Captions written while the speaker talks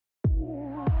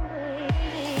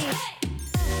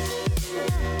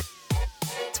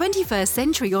21st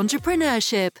Century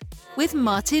Entrepreneurship with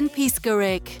Martin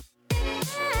Piskarik.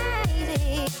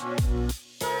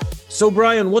 So,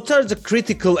 Brian, what are the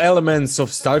critical elements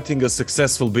of starting a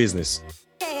successful business?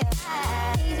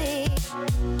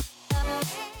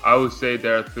 I would say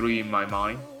there are three in my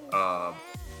mind.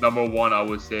 Number one, I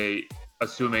would say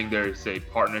assuming there is a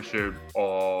partnership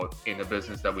or in a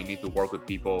business that we need to work with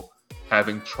people,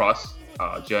 having trust,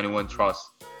 genuine trust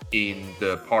in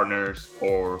the partners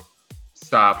or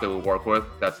staff that we work with.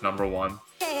 That's number one.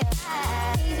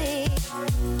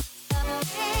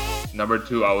 Number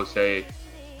two, I would say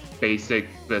basic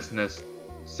business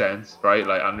sense, right?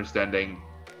 Like understanding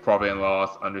profit and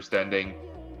loss, understanding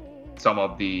some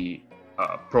of the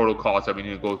protocols that we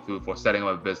need to go through for setting up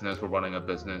a business, for running a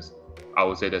business. I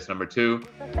would say that's number two.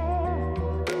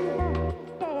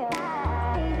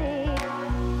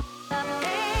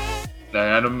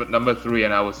 And number three,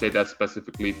 and I would say that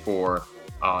specifically for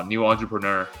new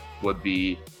entrepreneur, would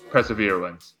be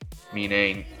perseverance,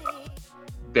 meaning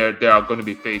there are going to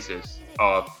be phases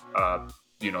of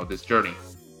this journey.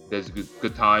 There's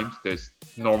good times, there's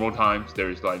normal times,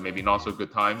 there's like maybe not so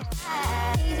good times.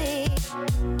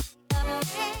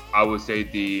 I would say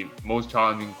the most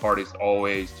challenging part is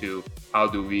always to how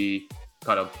do we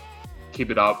kind of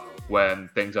keep it up when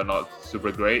things are not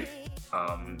super great,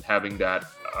 having that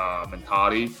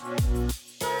mentality.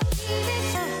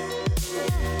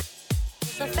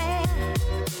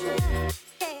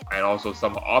 And also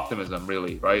some optimism,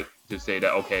 really, right? To say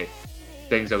that, okay,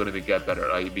 things are going to get better.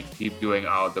 Like if we keep doing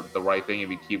the right thing, if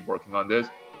we keep working on this,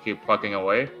 keep plugging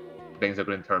away, things are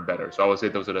going to turn better. So I would say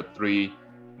those are the three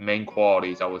main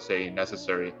qualities I would say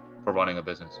necessary for running a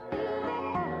business.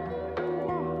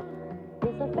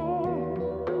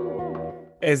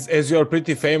 As you're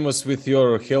pretty famous with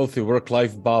your healthy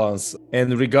work-life balance,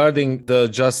 and regarding the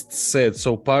just said,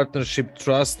 so partnership,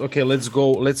 trust, okay, let's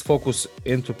focus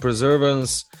into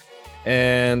perseverance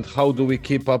and how do we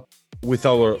keep up with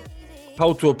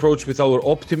how to approach with our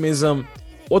optimism.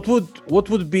 What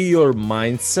would be your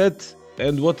mindset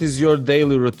and what is your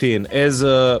daily routine as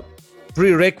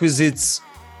prerequisites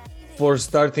for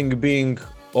starting being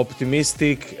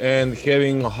optimistic and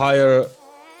having a higher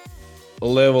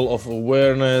level of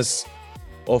awareness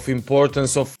of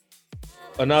importance of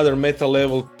another meta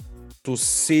level to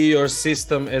see your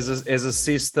system as a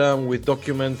system with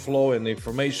document flow and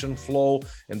information flow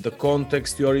and the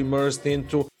context you're immersed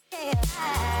into?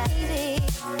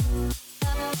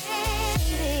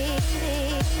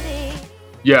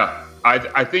 Yeah,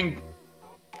 I think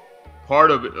part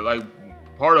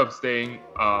of staying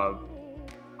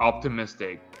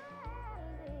optimistic,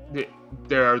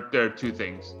 there are two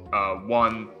things.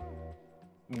 One,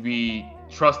 we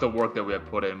trust the work that we have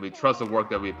put in. We trust the work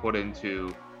that we put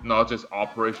into not just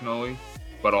operationally,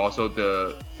 but also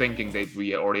the thinking that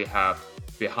we already have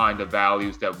behind the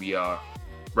values that we are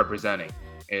representing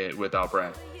with our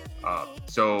brand.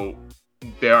 So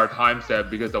there are times that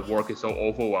because the work is so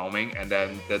overwhelming and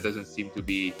then there doesn't seem to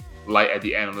be light at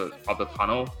the end of the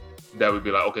tunnel, that would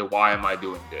be like, okay, why am I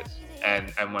doing this?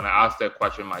 And when I ask that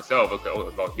question myself, okay,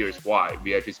 well, here's why.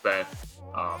 We actually spent,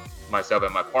 myself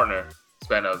and my partner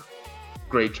spent a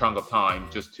great chunk of time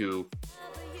just to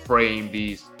frame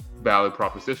these value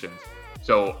propositions.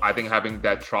 So I think having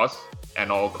that trust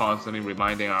and all constantly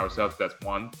reminding ourselves, that's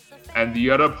one. And the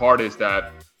other part is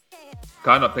that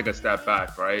kind of take a step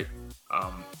back, right?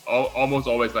 Almost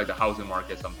always like the housing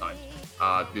market sometimes.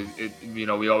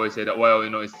 We always say that, well,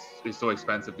 it's so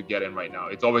expensive to get in right now.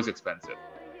 It's always expensive.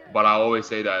 But I always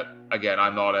say that, again,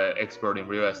 I'm not an expert in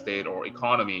real estate or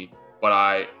economy,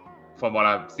 but from what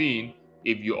I've seen,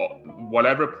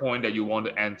 whatever point that you want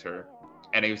to enter,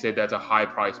 and you say that's a high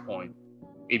price point,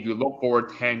 if you look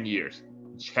forward 10 years,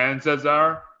 chances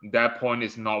are that point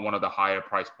is not one of the higher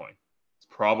price points. It's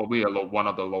probably one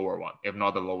of the lower one, if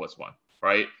not the lowest one,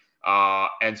 right?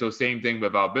 And so same thing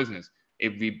with our business.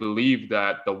 If we believe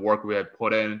that the work we have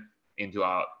put into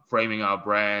our framing our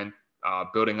brand,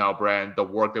 building our brand, the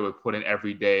work that we put in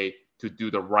every day to do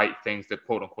the right things, the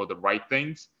quote unquote the right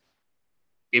things.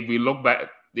 If we look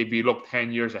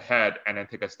 10 years ahead and then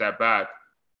take a step back,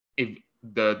 if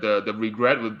the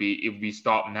regret would be if we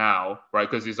stop now, right?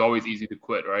 Because it's always easy to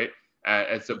quit, right?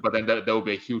 But then there will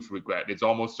be a huge regret. It's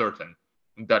almost certain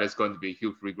that it's going to be a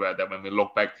huge regret that when we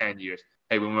look back 10 years,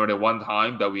 hey, we remember the one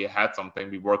time that we had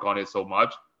something, we worked on it so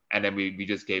much, and then we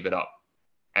just gave it up.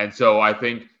 And so I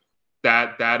think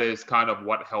that is kind of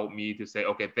what helped me to say,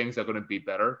 okay, things are going to be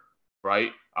better,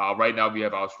 right? Right now we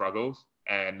have our struggles,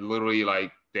 and literally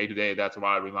like day to day, that's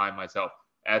why I remind myself,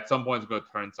 at some point it's going to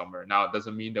turn somewhere. Now, it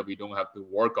doesn't mean that we don't have to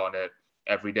work on it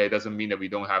every day. It doesn't mean that we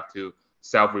don't have to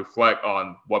self-reflect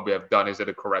on what we have done. Is it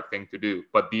the correct thing to do?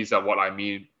 But these are what I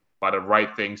mean by the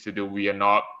right things to do. We are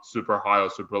not super high or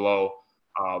super low.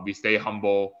 We stay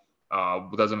humble.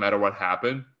 Doesn't matter what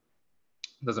happened.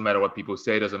 Doesn't matter what people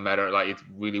say. Doesn't matter. Like, it's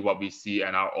really what we see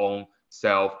and our own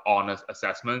self-honest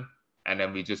assessment, and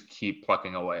then we just keep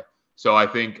plucking away. So I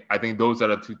think those are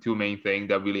the two main things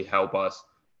that really help us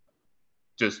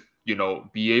just,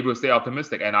 be able to stay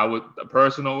optimistic. And I would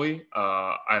personally,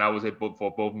 and I would say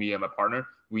for both me and my partner,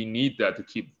 we need that to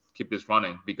keep this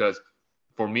running. Because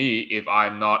for me, if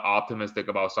I'm not optimistic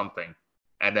about something,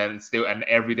 and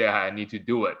every day I need to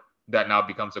do it, that now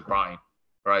becomes a grind,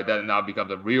 right? That now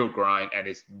becomes a real grind, and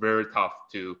it's very tough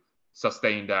to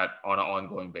sustain that on an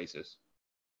ongoing basis.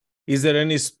 Is there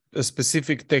any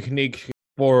specific technique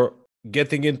for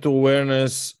getting into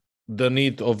awareness the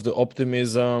need of the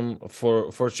optimism,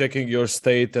 for checking your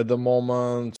state at the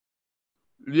moment?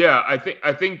 Yeah, I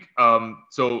think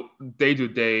so day to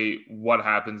day, what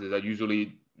happens is that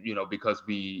usually, because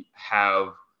we have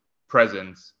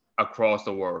presence across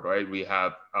the world, right? We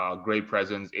have great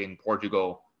presence in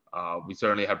Portugal. We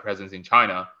certainly have presence in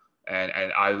China, and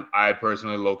I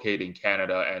personally locate in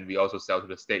Canada, and we also sell to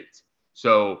the States.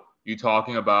 So you're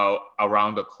talking about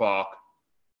around the clock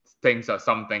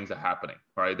some things are happening,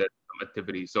 right? There's some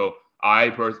activity. So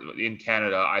in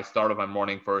Canada, I start off my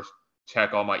morning first,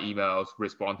 check all my emails,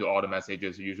 respond to all the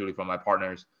messages, usually from my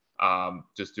partners,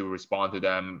 just to respond to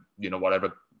them,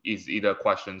 whatever is either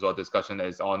questions or discussion that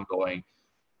is ongoing.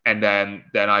 And then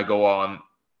I go on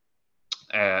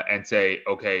and say,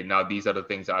 okay, now these are the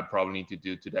things I probably need to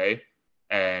do today.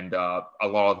 And a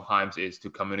lot of times is to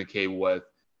communicate with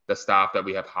the staff that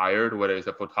we have hired, whether it's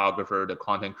a photographer, the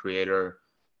content creator,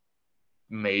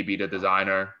 maybe the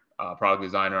designer, product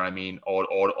designer, or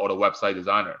the website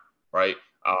designer, right?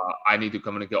 I need to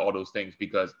communicate all those things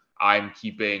because I'm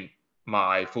keeping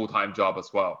my full-time job as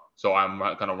well. So I'm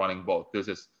kind of running both. This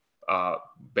is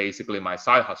basically my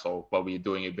side hustle, but we're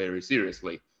doing it very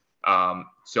seriously.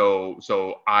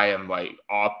 So I am like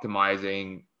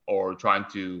optimizing or trying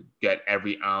to get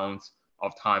every ounce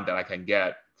of time that I can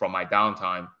get from my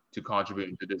downtime to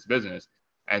contribute to this business.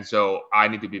 And so I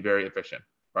need to be very efficient,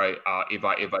 right? If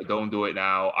I don't do it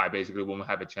now, I basically won't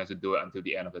have a chance to do it until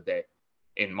the end of the day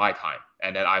in my time.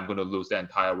 And then I'm going to lose the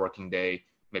entire working day,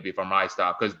 maybe from my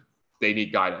staff, because they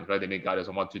need guidance, right? They need guidance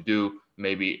on what to do,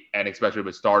 maybe. And especially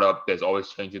with startup, there's always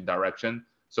changing direction.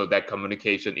 So that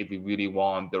communication, if we really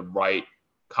want the right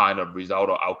kind of result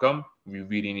or outcome, we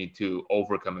really need to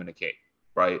over communicate,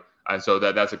 right? And so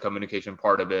that's a communication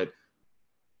part of it.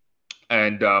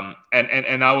 And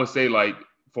I would say, like,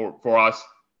 for us,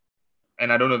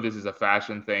 and I don't know if this is a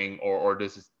fashion thing or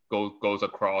this goes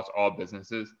across all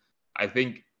businesses. I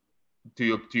think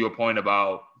to your point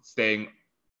about staying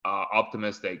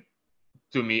optimistic,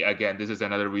 to me, again, this is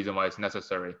another reason why it's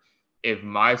necessary. If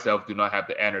myself do not have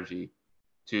the energy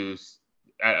to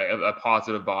a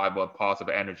positive vibe or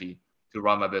positive energy to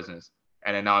run my business,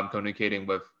 and then now I'm communicating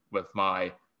with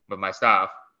my staff,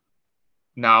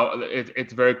 now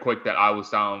it's very quick that I will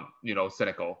sound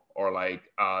cynical or like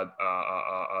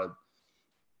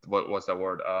what's that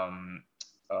word,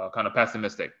 kind of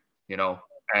pessimistic,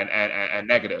 and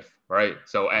negative, right?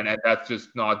 So and that's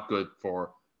just not good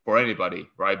for anybody,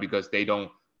 right? Because they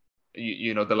don't,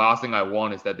 the last thing I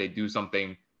want is that they do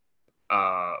something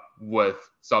with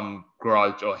some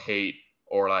grudge or hate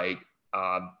or like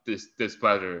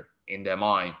displeasure in their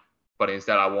mind, but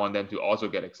instead I want them to also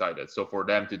get excited. So for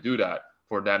them to do that,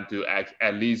 for them to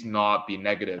at least not be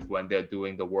negative when they're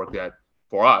doing the work that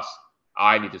for us,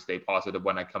 I need to stay positive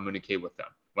when I communicate with them,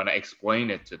 when I explain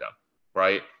it to them,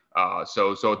 right?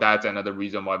 So that's another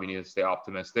reason why we need to stay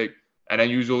optimistic. And then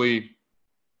usually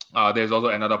there's also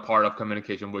another part of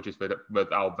communication, which is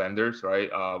with our vendors, right?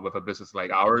 With a business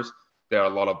like ours, there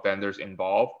are a lot of vendors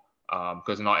involved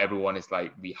because not everyone is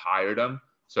like we hire them.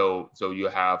 So you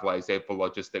have, like, say for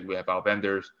logistics, we have our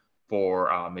vendors.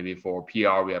 For maybe for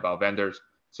PR, we have our vendors.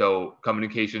 So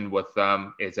communication with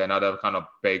them is another kind of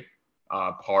big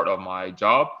part of my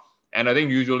job. And I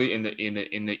think usually in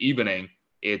the evening,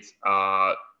 it's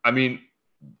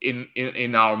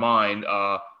in our mind,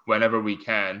 whenever we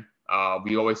can,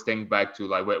 we always think back to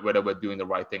like whether we're doing the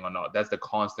right thing or not. That's the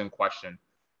constant question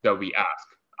that we ask.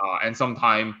 And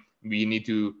sometimes we need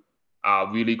to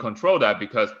really control that,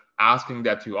 because asking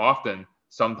that too often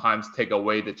sometimes take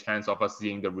away the chance of us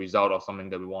seeing the result of something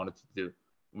that we wanted to do.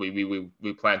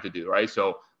 We plan to do, right?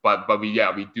 So, but we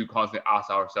do constantly ask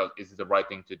ourselves, is it the right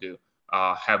thing to do?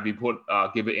 Have we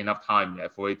give it enough time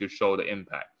yet for it to show the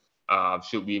impact?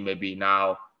 Should we maybe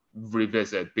now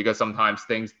revisit? Because sometimes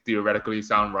things theoretically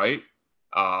sound right,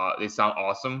 they sound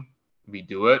awesome, we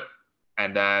do it,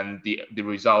 and then the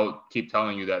result keep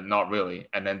telling you that not really,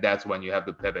 and then that's when you have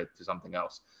to pivot to something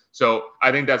else. So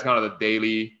I think that's kind of the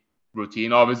daily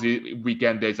routine. Obviously,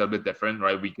 weekend days are a bit different,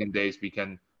 right? Weekend days we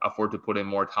can afford to put in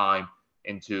more time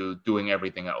into doing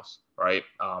everything else, right?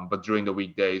 But during the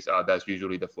weekdays, that's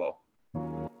usually the flow.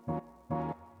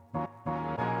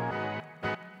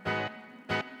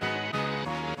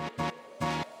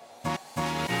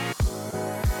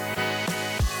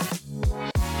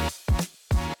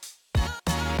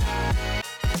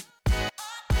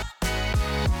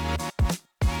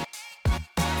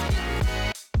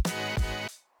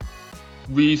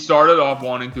 We started off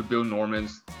wanting to build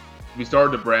Normans. We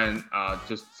started the brand,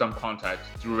 just some context,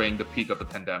 during the peak of the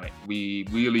pandemic. We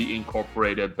really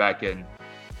incorporated back in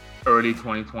early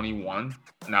 2021.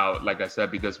 Now, like I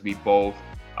said, because we both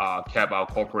kept our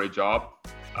corporate job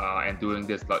and doing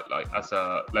this like as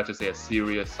a, let's just say, a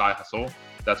serious side hustle.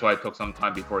 That's why it took some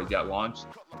time before it got launched.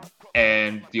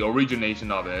 And the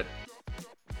origination of it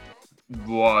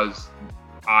was,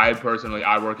 I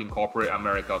work in corporate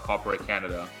America, corporate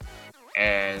Canada.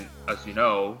 And as you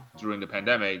know, during the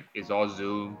pandemic, it's all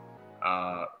Zoom,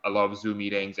 a lot of Zoom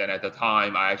meetings. And at the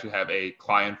time, I actually have a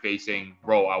client-facing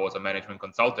role. I was a management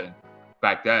consultant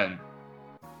back then.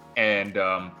 And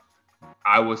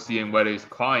I was seeing whether it's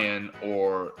client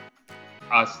or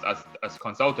us as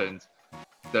consultants,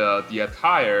 the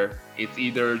attire, it's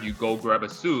either you go grab a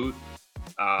suit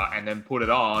and then put it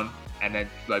on and then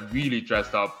like really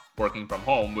dressed up working from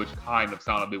home, which kind of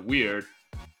sounded a bit weird,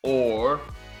 or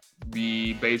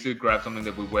we basically grab something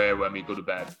that we wear when we go to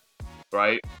bed,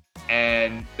 right?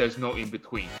 And there's no in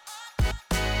between.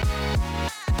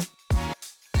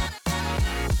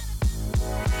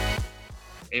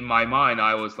 In my mind,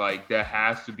 I was like, there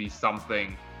has to be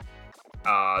something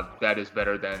that is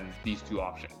better than these two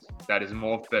options, that is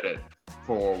more fitted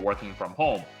for working from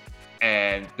home.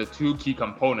 And the two key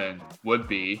components would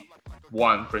be,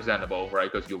 one, presentable,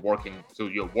 right? Because you're working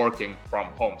from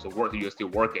home. So you're still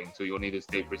working, so you'll need to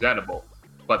stay presentable.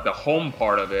 But the home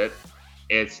part of it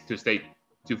is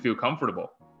to feel comfortable.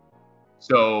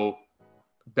 So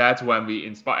that's when we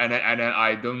inspire. And then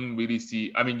I don't really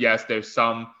see, I mean, yes, there's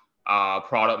some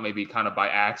product maybe kind of by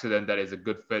accident that is a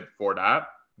good fit for that,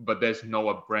 but there's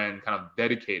no brand kind of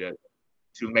dedicated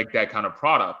to make that kind of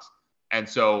product. And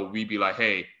so we'd be like,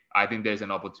 hey, I think there's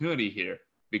an opportunity here,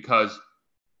 because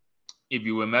if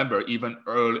you remember, even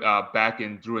early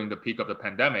during the peak of the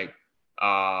pandemic,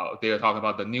 they were talking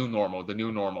about the new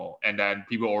normal, and then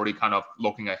people already kind of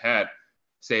looking ahead,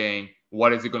 saying,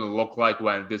 what is it going to look like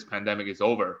when this pandemic is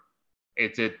over?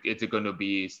 Is it going to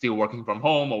be still working from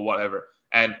home or whatever?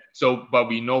 And so, but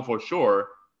we know for sure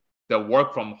the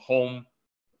work from home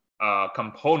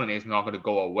component is not going to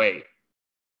go away.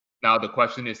 Now the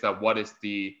question is that what is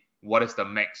the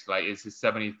mix? Like, is it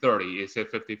 70-30? Is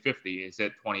it 50-50? Is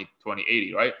it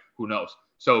 20-80, right? Who knows?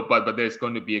 So, but there's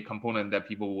going to be a component that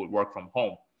people would work from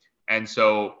home. And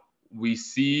so we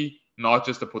see not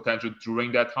just the potential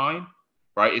during that time,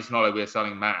 right? It's not like we're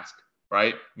selling masks,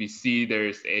 right? We see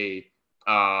there's a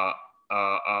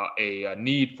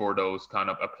need for those kind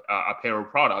of apparel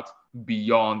products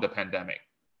beyond the pandemic.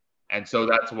 And so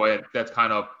that's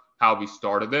kind of how we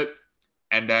started it.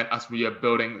 And then as we are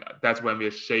building, that's when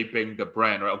we're shaping the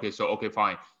brand, right? Okay,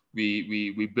 fine.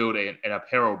 We build an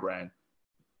apparel brand.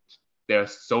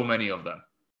 There's so many of them,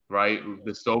 right?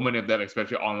 There's so many of them,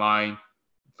 especially online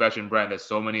fashion brand. There's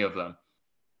so many of them.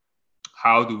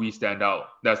 How do we stand out?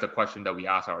 That's the question that we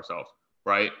ask ourselves,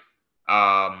 right?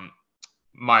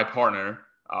 My partner,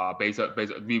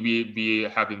 we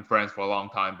have been friends for a long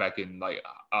time back in like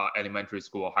elementary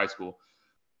school or high school.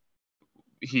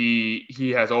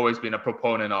 He has always been a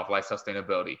proponent of like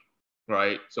sustainability,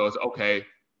 right? So it's okay,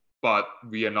 but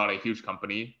we are not a huge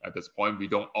company at this point. We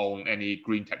don't own any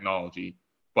green technology,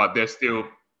 but there's still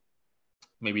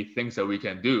maybe things that we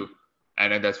can do.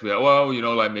 And then that's where, well,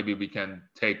 like maybe we can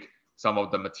take some of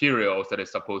the materials that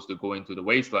is supposed to go into the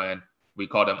wasteland. We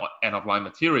call them end of line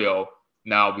material.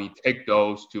 Now we take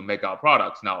those to make our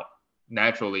products. Now,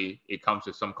 naturally, it comes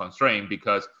with some constraint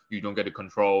because you don't get to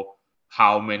control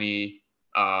how many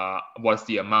what's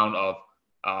the amount of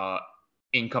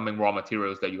incoming raw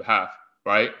materials that you have,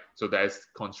 right? So that's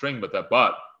constrained with that,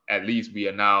 but at least we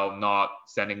are now not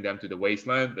sending them to the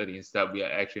wasteland, but instead we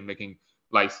are actually making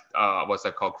like what's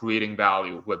that called, creating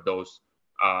value with those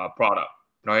product,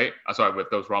 right? With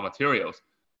those raw materials.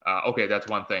 Okay, that's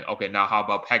one thing. Okay, now how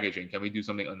about packaging? Can we do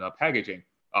something on the packaging?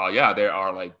 Yeah, there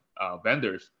are like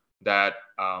vendors that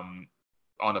on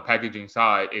the packaging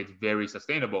side, it's very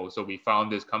sustainable. So we found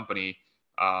this company.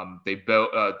 They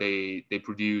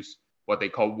produce what they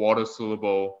call water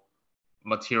soluble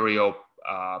material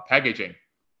packaging,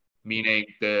 meaning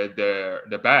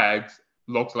the bags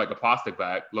looks like a plastic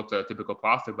bag, looks like a typical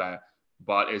plastic bag,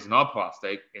 but it's not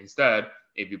plastic. Instead,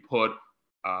 if you put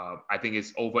I think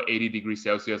it's over 80 degrees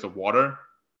Celsius of water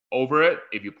over it,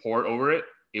 if you pour it over it,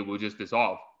 it will just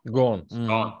dissolve. Gone. It's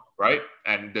gone, right?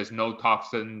 And there's no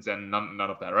toxins and none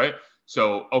of that, right?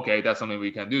 So, okay, that's something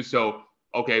we can do. So,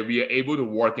 okay, we are able to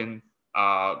work in,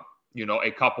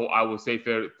 a couple, I would say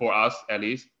for us at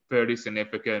least, fairly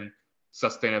significant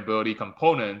sustainability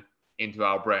component into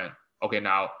our brand. Okay,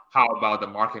 now how about the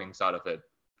marketing side of it,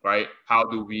 right? How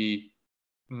do we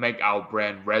make our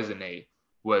brand resonate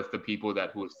with the people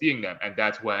who are seeing them? And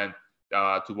that's when,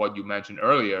 to what you mentioned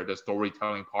earlier, the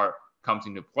storytelling part comes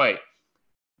into play.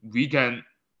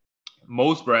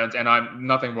 Most brands, and I'm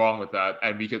nothing wrong with that,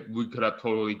 and we could have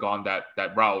totally gone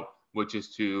that route, which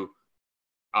is to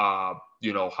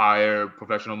hire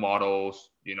professional models,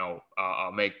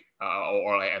 make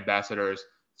or like ambassadors,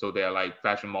 so they're like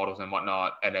fashion models and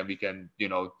whatnot, and then we can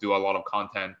do a lot of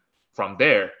content from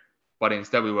there. But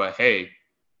instead we were, hey,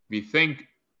 we think,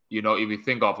 if we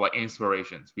think of like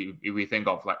inspirations, if we think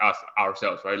of like us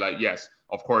ourselves, right? Like, yes,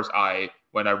 of course,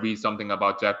 when I read something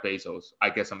about Jeff Bezos, I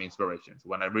get some inspirations.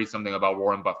 When I read something about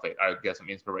Warren Buffett, I get some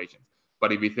inspirations.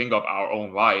 But if we think of our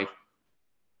own life,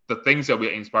 the things that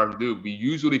we're inspired to do, we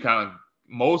usually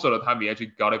most of the time, we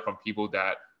actually got it from people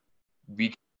that we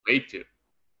can relate to.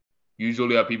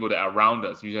 Usually are people that are around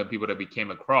us, usually are people that we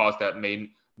came across that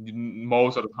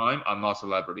most of the time are not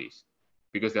celebrities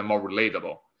because they're more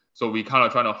relatable. So we kind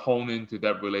of trying to hone into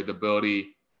that relatability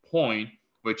point,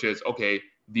 which is, okay,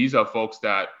 these are folks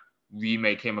that we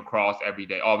may came across every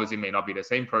day. Obviously, may not be the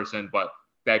same person, but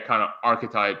that kind of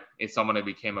archetype is someone that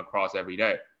we came across every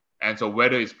day. And so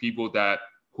whether it's people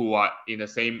who are in the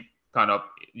same kind of,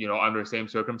 under the same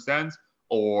circumstance,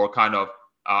 or kind of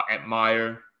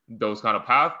admire those kind of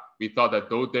paths, we thought that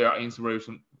those there are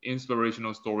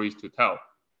inspirational stories to tell,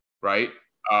 right?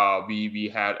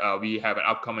 We have an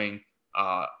upcoming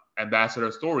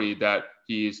ambassador story that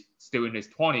he's still in his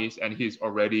 20s and he's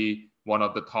already one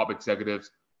of the top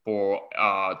executives for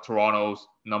Toronto's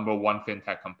 #1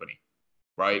 fintech company,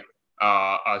 right?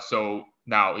 So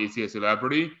now, is he a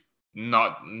celebrity?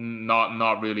 Not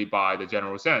really by the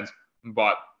general sense,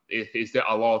 but is there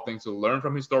a lot of things to learn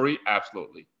from his story?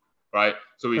 Absolutely, right?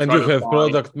 So we and try you to have find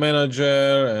product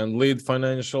manager and lead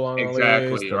financial analyst.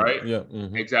 exactly, right? Yeah,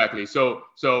 exactly. So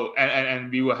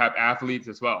and we will have athletes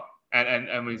as well. And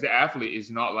when we say athlete,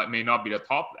 is not like may not be the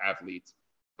top athletes,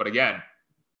 but again,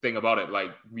 think about it.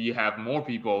 Like, we have more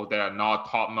people that are not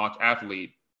top-notch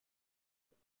athlete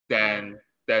than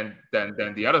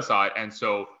the other side. And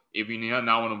so if we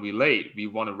now want to relate, we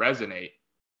want to resonate,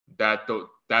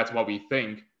 that's what we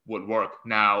think would work.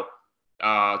 Now,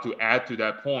 to add to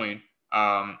that point,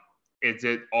 is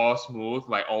it all smooth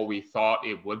like all we thought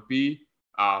it would be?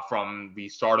 From we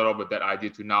started off with that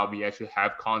idea to now we actually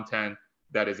have content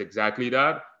that is exactly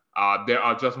that. There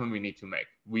are adjustments we need to make.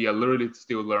 We are literally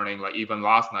still learning. Like, even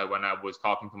last night when I was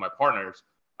talking to my partners,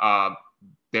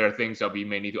 there are things that we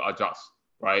may need to adjust,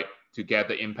 right, to get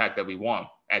the impact that we want.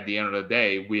 At the end of the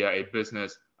day, we are a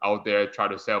business out there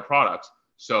trying to sell products.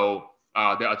 So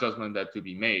there are adjustments that to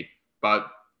be made. But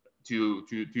to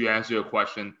answer your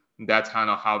question, that's kind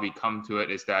of how we come to it,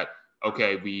 is that,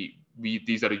 okay, we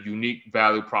these are the unique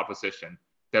value proposition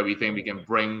that we think we can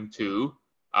bring to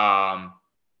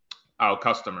our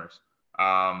customers.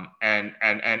 And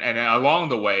along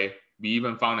the way, we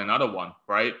even found another one,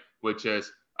 right? Which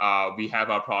is we have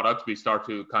our products. We start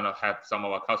to kind of have some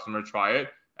of our customers try it.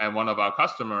 And one of our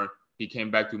customers, he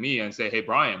came back to me and say, hey,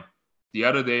 Brian, the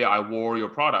other day I wore your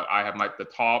product. I have like the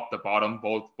top, the bottom,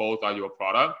 both are your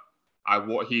product. I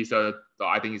think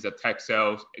he's a tech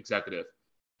sales executive.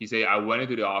 He said, I went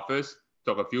into the office,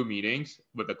 took a few meetings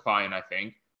with the client, I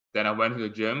think. Then I went to the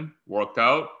gym, worked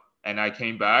out, and I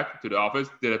came back to the office,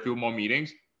 did a few more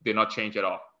meetings, did not change at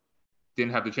all.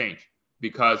 Didn't have to change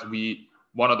because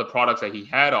one of the products that he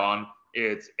had on,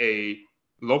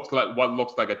 looks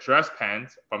like a dress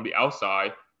pants from the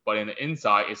outside, but in the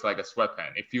inside, it's like a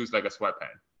sweatpant. It feels like a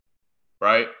sweatpant,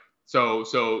 right? So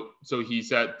he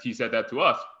said that to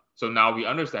us. So now we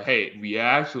understand, hey, we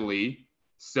actually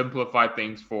simplify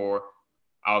things for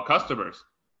our customers,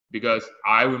 because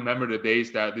I remember the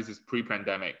days that this is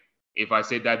pre-pandemic. If I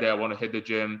say that I want to hit the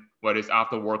gym, whether it's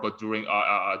after work or during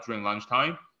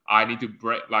lunchtime, I need to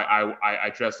break. Like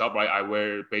I dress up, right? I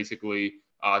wear basically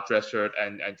dress shirt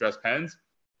and dress pants,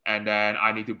 and then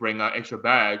I need to bring an extra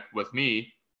bag with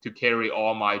me to carry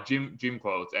all my gym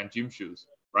clothes and gym shoes,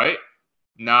 right?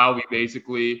 Now we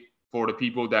basically, for the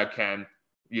people that can,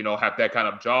 have that kind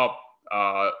of job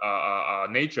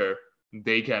nature,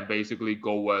 they can basically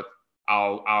go with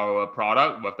our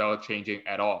product without changing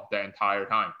at all the entire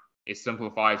time. It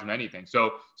simplifies many things.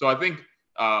 So I think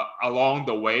along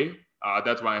the way,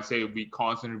 that's why I say we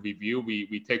constantly review,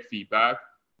 we take feedback,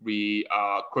 we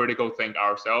critical think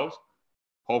ourselves.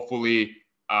 Hopefully,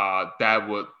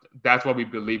 that's what we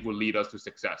believe will lead us to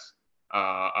success.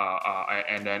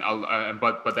 And then,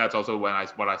 but that's also what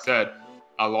I said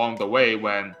along the way,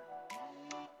 when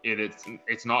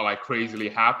it's not like crazily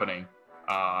happening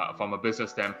from a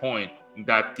business standpoint,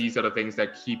 that these are the things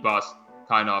that keep us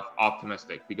kind of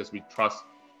optimistic, because we trust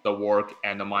the work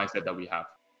and the mindset that we have.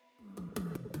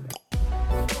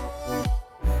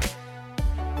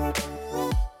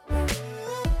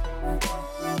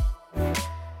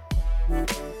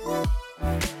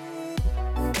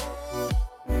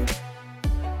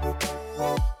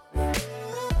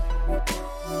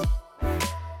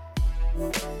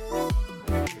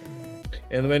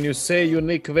 And when you say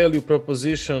unique value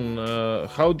proposition,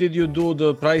 how did you do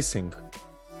the pricing?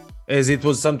 As it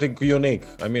was something unique.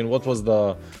 I mean, what was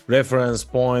the reference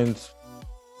point?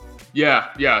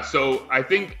 Yeah. So I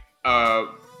think,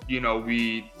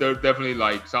 there's definitely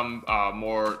like some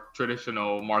more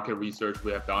traditional market research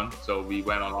we have done. So we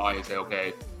went online and said,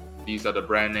 okay, these are the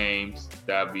brand names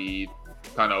that we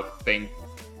kind of think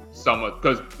somewhat,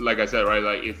 because like I said, right,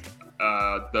 like if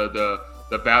the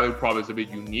value prop is a bit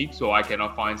unique, so I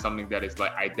cannot find something that is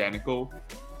like identical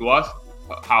to us.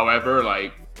 However,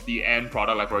 like the end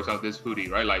product, like for example, this hoodie,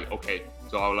 right? Like, okay,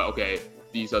 so I was like, okay,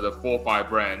 these are the 4 or 5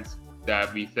 brands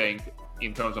that we think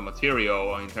in terms of material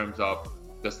or in terms of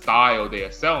the style they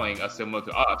are selling are similar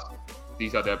to us.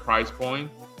 These are their price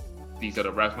point. These are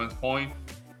the reference point.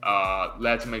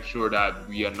 Let's make sure that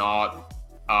we are not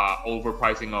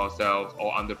overpricing ourselves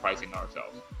or underpricing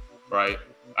ourselves, right?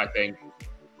 I think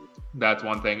that's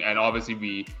one thing. And obviously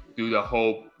we do the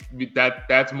whole,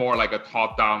 that's more like a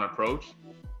top-down approach.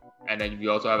 And then we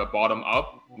also have a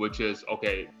bottom-up, which is,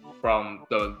 okay, from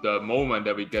the moment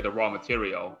that we get the raw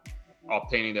material,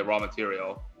 obtaining the raw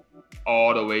material,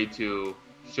 all the way to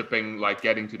shipping, like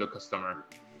getting to the customer,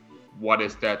 what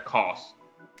is that cost?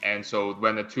 And so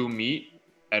when the two meet,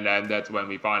 and then that's when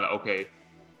we find out, okay,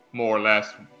 more or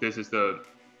less, these are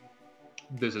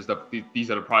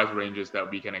the price ranges that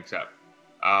we can accept.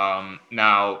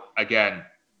 Now, again,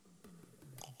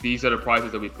 these are the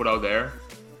prices that we put out there.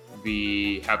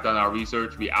 We have done our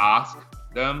research. We ask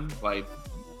them, like,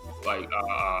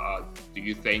 do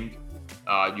you think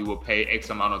you will pay X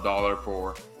amount of dollar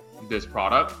for this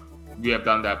product? We have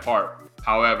done that part.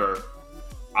 However,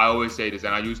 I always say this,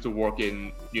 and I used to work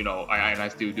in, and I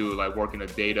still do, like work in a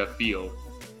data field.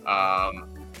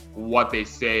 What they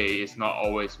say is not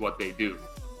always what they do,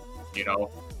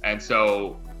 And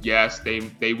so, yes,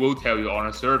 they will tell you on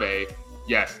a survey,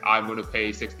 yes, I'm going to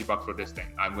pay $60 for this thing.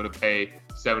 I'm going to pay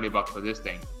 $70 for this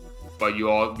thing. But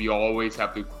we always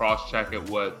have to cross-check it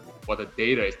with what the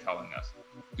data is telling us.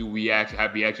 Do we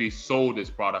actually sold this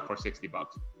product for $60?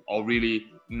 Or really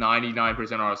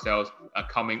 99% of our sales are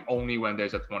coming only when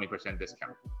there's a 20%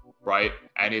 discount, right?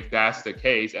 And if that's the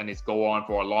case, and it's go on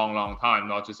for a long, long time,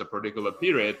 not just a particular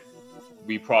period,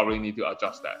 we probably need to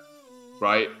adjust that,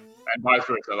 right? And vice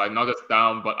versa, like not just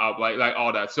down, but up, like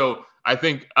all that. So I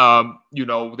think,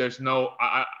 there's no,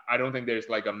 I don't think there's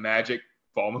like a magic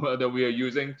formula that we are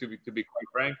using, to be quite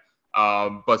frank.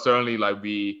 But certainly, like,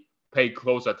 we pay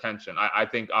close attention. I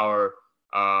think our,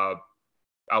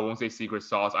 I won't say secret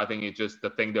sauce, I think it's just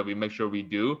the thing that we make sure we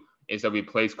do is that we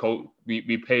pay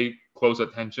close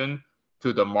attention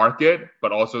to the market,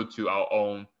 but also to our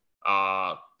own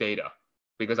data,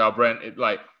 because our brand, it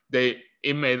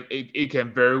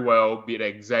can very well be the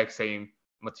exact same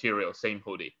material, same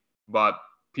hoodie, but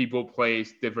people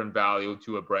place different value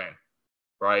to a brand,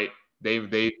 right? They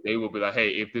will be like, hey,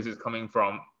 if this is coming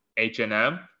from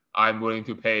H&M, I'm willing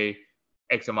to pay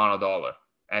X amount of dollar.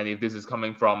 And if this is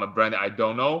coming from a brand that I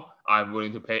don't know, I'm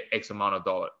willing to pay X amount of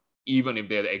dollar, even if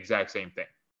they're the exact same thing.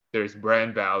 There's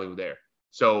brand value there.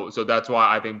 So that's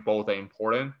why I think both are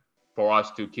important for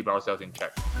us to keep ourselves in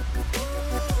check.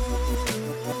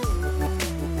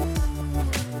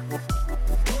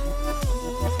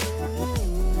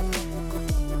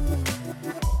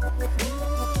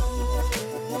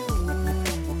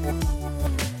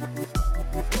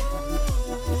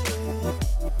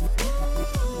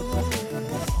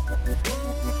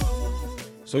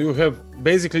 So you have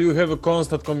a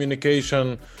constant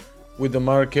communication with the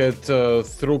market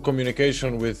through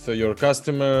communication with your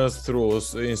customers, through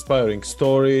inspiring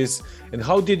stories. And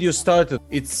how did you start it?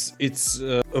 It's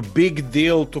a big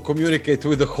deal to communicate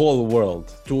with the whole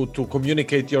world, to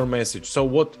communicate your message. So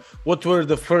what were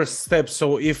the first steps?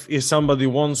 So if somebody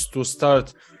wants to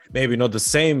start maybe not the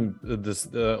same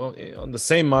on the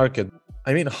same market.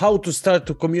 I mean, how to start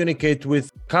to communicate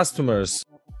with customers?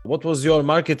 What was your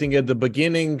marketing at the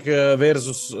beginning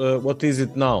versus what is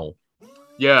it now?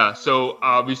 Yeah, so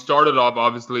we started off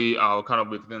obviously kind of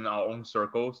within our own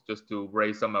circles just to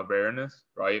raise some awareness,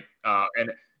 right?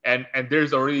 And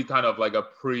there's already kind of like a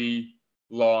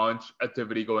pre-launch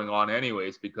activity going on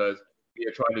anyways, because we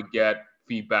are trying to get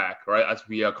feedback, right, as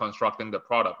we are constructing the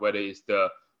product, whether it's the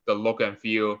look and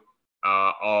feel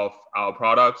of our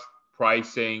products,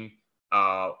 pricing,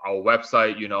 our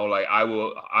website. Like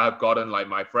I have gotten like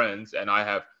my friends, and I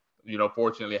have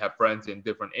fortunately have friends in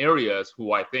different areas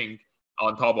who I think,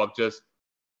 on top of just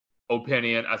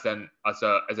opinion as an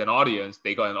audience,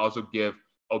 they can also give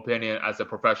opinion as a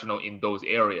professional in those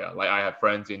areas. Like I have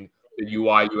friends in the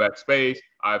UI UX space,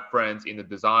 I have friends in the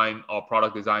design or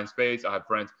product design space, I have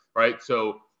friends, right?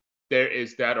 So there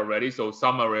is that already. So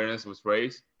some awareness was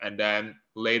raised, and then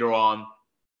later on,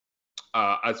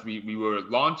 as we were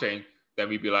launching, then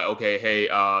we'd be like, okay, hey,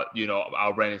 our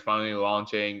brand is finally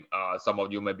launching. Some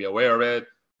of you may be aware of it,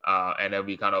 and then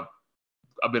we kind of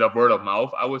a bit of word of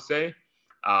mouth, I would say.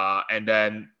 And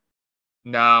then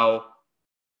now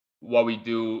what we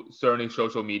do, certainly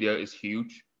social media is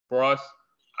huge for us.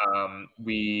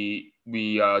 We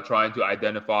are trying to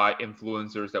identify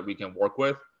influencers that we can work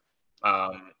with.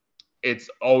 It's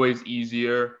always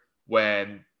easier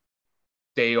when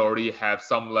they already have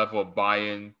some level of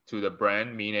buy-in to the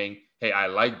brand, meaning, hey, I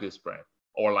like this brand,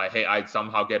 or like, hey, I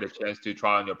somehow get a chance to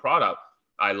try on your product,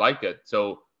 I like it.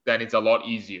 So then it's a lot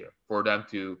easier for them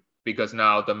to, because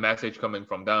now the message coming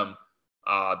from them,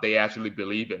 they actually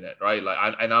believe in it, right?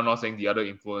 And I'm not saying the other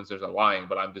influencers are lying,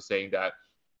 but I'm just saying that,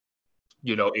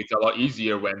 it's a lot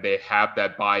easier when they have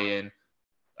that buy-in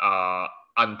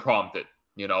unprompted.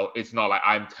 It's not like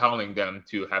I'm telling them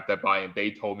to have that buy-in.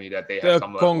 They told me that they have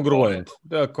some level of buy-in.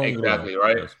 They're congruent. Exactly,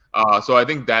 right? Yes. So I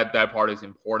think that part is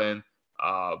important.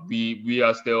 We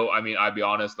are still, I mean, I'll be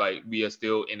honest, like we are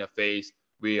still in a phase.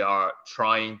 We are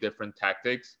trying different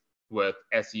tactics with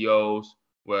SEOs,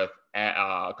 with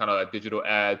kind of like digital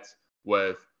ads,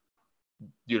 with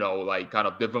like kind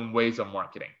of different ways of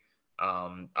marketing.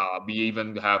 We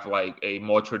even have like a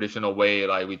more traditional way,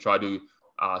 like we try to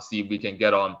see if we can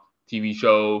get on TV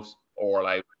shows or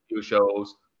like radio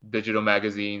shows, digital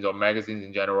magazines or magazines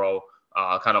in general,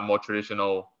 kind of more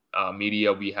traditional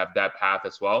media. We have that path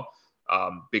as well,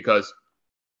 because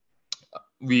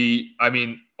I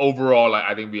mean, overall,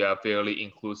 I think we are a fairly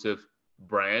inclusive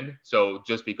brand. So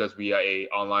just because we are an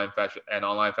online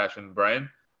fashion brand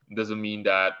doesn't mean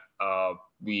that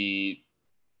we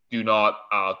do not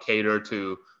cater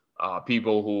to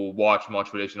people who watch more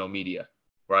traditional media,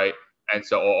 right? And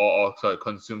so, or sorry,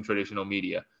 consume traditional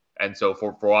media. And so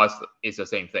for us, it's the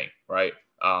same thing, right?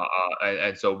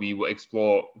 And so we will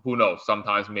explore, who knows,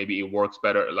 sometimes maybe it works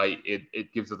better, like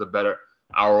it gives us a better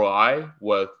ROI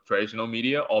with traditional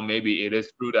media, or maybe it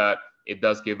is true that it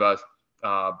does give us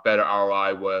better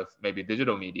ROI with maybe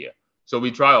digital media. So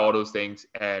we try all those things,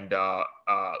 and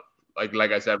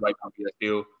like I said, right now we are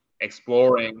still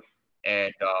exploring,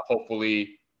 and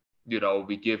hopefully,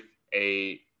 we give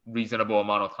a reasonable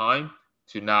amount of time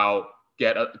to now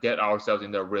get ourselves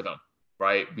in the rhythm,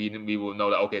 right? We will know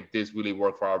that, okay, this really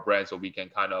worked for our brand, so we can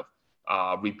kind of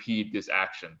repeat this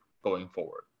action going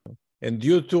forward. And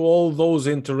due to all those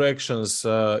interactions,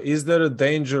 is there a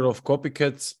danger of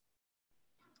copycats?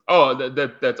 Oh,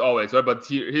 that's always right. But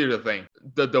here's the thing: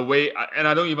 the way, and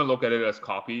I don't even look at it as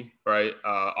copy, right?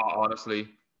 Honestly,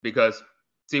 because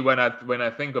see, when I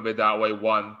think of it that way,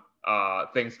 one,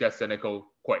 things get cynical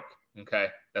quick. Okay,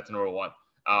 that's number one.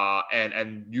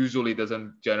 And usually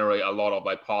doesn't generate a lot of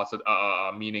like positive,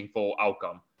 meaningful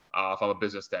outcome from a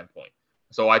business standpoint.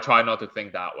 So I try not to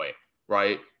think that way,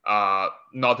 right?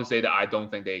 Not to say that I don't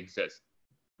think they exist.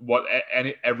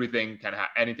 Anything can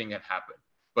happen.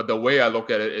 But the way I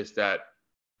look at it is that,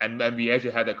 and we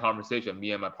actually had that conversation,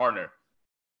 me and my partner.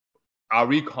 Are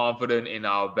we confident in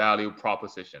our value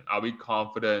proposition? Are we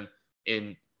confident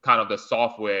in kind of the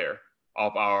software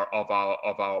of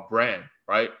our brand,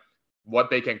 right? What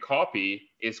they can copy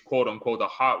is quote unquote the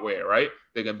hardware, right?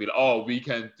 They can be like, oh, we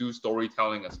can do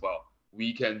storytelling as well.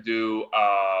 We can do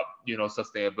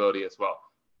sustainability as well.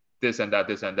 This and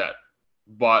that.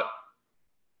 But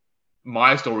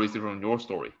my story is different from your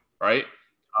story, right?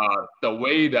 The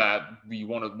way that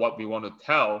what we want to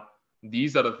tell,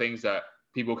 these are the things that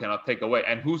people cannot take away.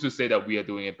 And who's to say that we are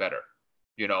doing it better?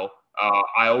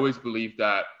 I always believe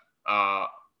that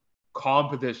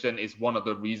competition is one of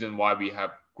the reasons why we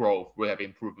have growth, we have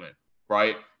improvement,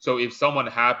 right? So if someone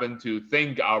happened to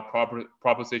think our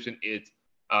proposition is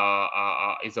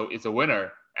a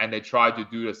winner, and they try to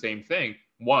do the same thing.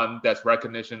 One, that's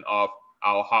recognition of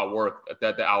our hard work,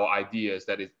 that our ideas,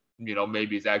 that is,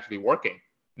 maybe it's actually working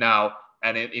now.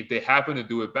 And if they happen to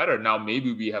do it better, now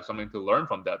maybe we have something to learn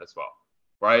from that as well,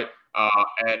 right?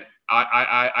 And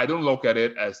I don't look at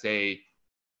it as I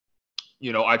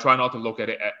try not to look at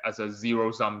it as a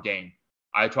zero-sum game.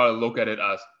 I try to look at it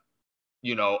as,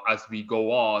 as we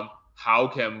go on, how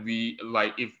can we,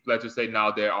 like, if let's just say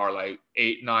now there are like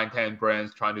 8, 9, 10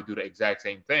 brands trying to do the exact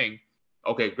same thing.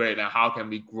 Okay, great. Now how can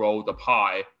we grow the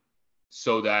pie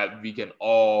so that we can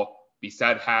all be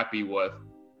happy with,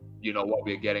 what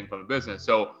we're getting from the business?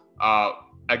 So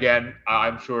again,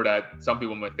 I'm sure that some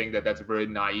people might think that that's a very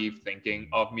naive thinking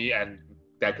of me, and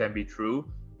that can be true.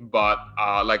 But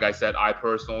like I said, I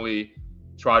personally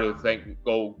try to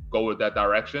go with that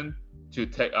direction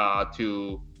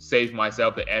to save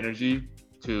myself the energy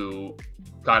to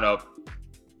kind of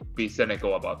be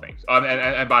cynical about things.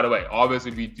 And by the way,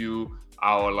 obviously we do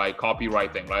our like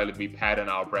copywriting, right? We patent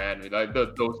our brand, like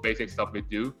those basic stuff we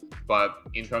do. But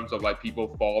in terms of like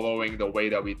people following the way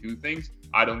that we do things,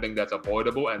 I don't think that's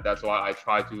avoidable, and that's why I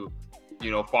try to,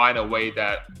 find a way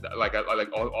that like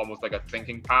almost like a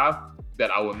thinking path that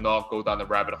I will not go down the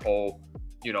rabbit hole,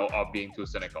 of being too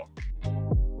cynical.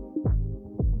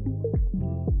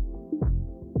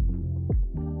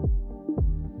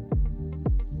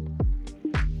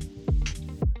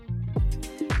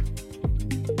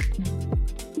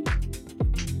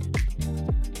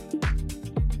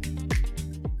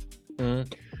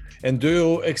 And do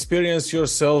you experience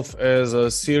yourself as a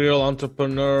serial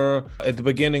entrepreneur? At the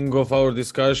beginning of our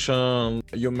discussion,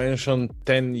 you mentioned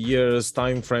 10 years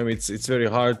time frame. It's very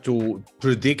hard to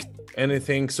predict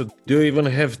anything. So do you even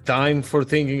have time for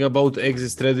thinking about exit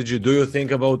strategy? Do you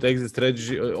think about exit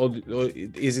strategy, or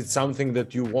is it something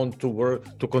that you want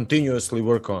to continuously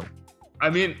work on?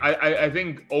 I mean, I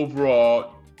think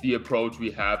overall the approach we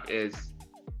have is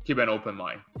keep an open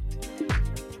mind.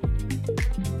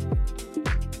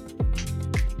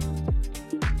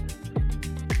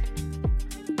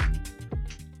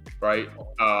 Right?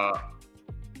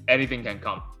 Anything can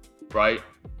come, right?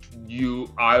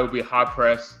 I will be hard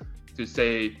pressed to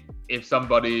say, if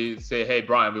somebody say, hey,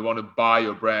 Brian, we want to buy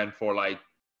your brand for like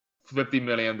 $50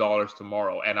 million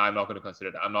tomorrow, and I'm not going to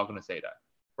consider that. I'm not going to say that,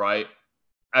 right?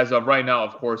 As of right now,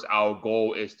 of course, our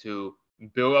goal is to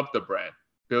build up the brand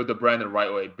the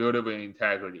right way, build it with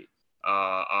integrity,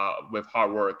 with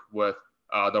hard work, with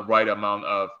the right amount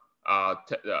of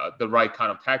the right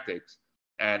kind of tactics.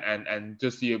 And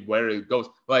just see where it goes.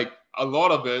 Like a lot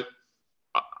of it,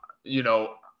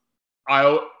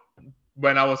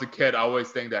 when I was a kid, I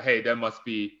always think that, hey, there must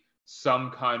be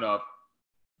some kind of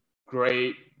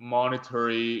great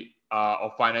monetary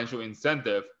or financial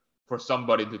incentive for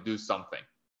somebody to do something,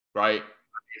 right?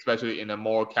 Especially in a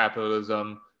more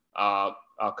capitalism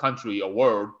country or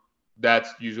world, that's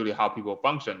usually how people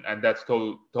function, and that's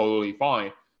totally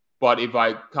fine. But if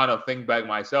I kind of think back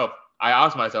myself, I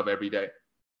ask myself every day,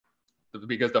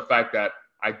 because the fact that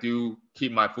I do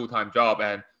keep my full-time job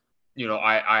and,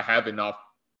 I have enough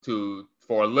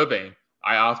for a living,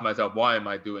 I ask myself, why am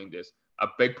I doing this? A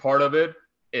big part of it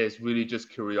is really just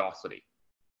curiosity.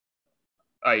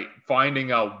 Like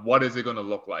finding out what is it going to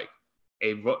look like.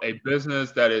 A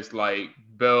business that is like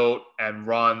built and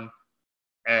run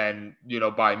and,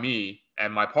 by me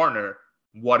and my partner,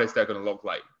 what is that going to look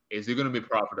like? Is it going to be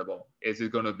profitable? Is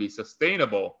it going to be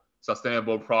sustainable,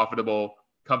 profitable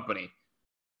company?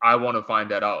 I want to find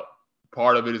that out.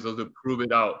 Part of it is also to prove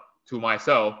it out to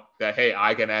myself that, hey,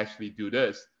 I can actually do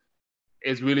this.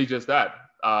 It's really just that.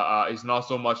 It's not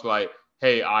so much like,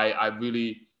 hey, I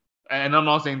really, and I'm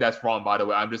not saying that's wrong, by the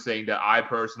way. I'm just saying that I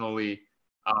personally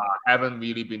haven't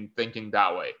really been thinking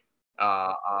that way.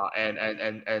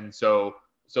 And so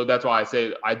that's why I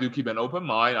say I do keep an open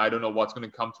mind. I don't know what's going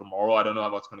to come tomorrow. I don't know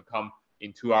what's going to come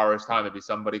in 2 hours' time. Maybe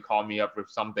somebody call me up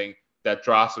with something that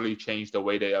drastically changed the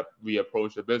way we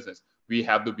approach the business. We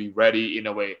have to be ready in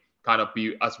a way, kind of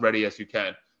be as ready as you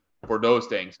can for those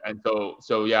things. And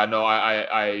so yeah, no,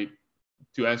 I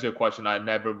to answer your question, I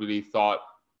never really thought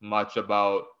much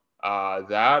about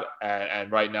that.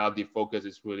 And right now the focus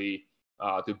is really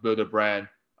to build a brand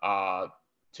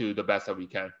to the best that we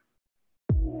can.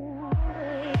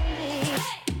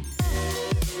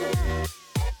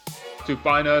 To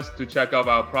find us, to check out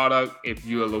our product, if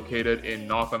you are located in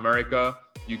North America,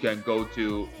 you can go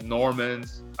to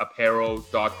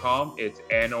normansapparel.com. It's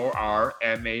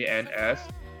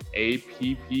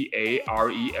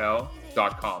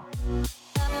NORMANSAPPAREL.com.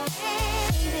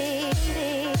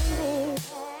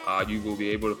 You will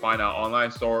be able to find our online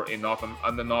store in North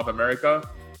America.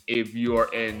 If you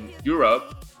are in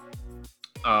Europe,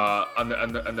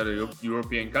 under the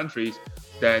European countries,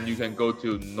 then you can go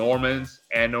to Normans,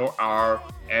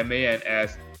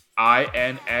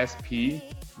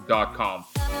 NORMANSINSP.com.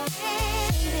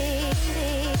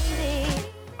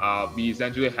 We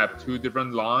essentially have two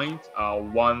different lines.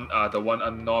 One, the one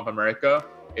in North America,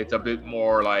 it's a bit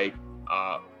more like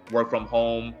work from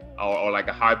home or like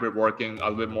a hybrid working, a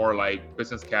little bit more like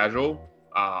business casual.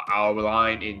 Our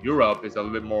line in Europe is a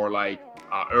little bit more like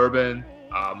urban,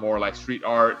 more like street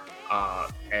art,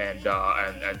 and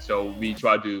so we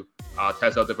try to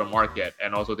test out different market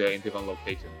and also they're in different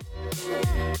locations.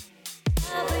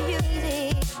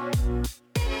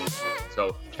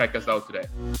 So check us out today.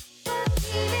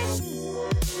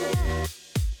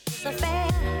 Yeah.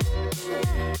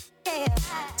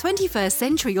 21st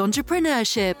Century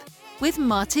Entrepreneurship with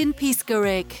Martin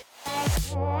Piskarik.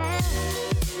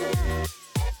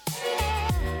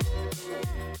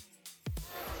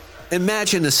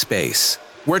 Imagine a space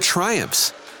where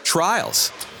triumphs,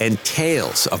 trials, and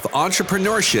tales of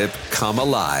entrepreneurship come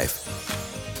alive.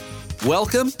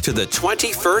 Welcome to the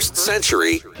 21st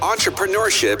Century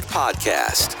Entrepreneurship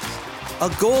Podcast, a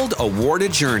gold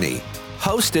awarded journey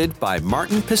hosted by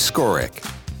Martin Piskarik,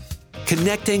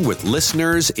 connecting with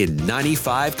listeners in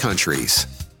 95 countries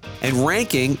and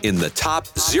ranking in the top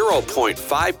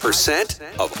 0.5%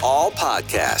 of all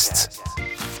podcasts.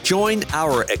 Join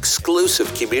our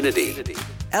exclusive community,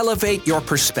 elevate your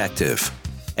perspective,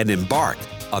 and embark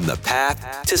on the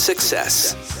path to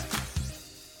success.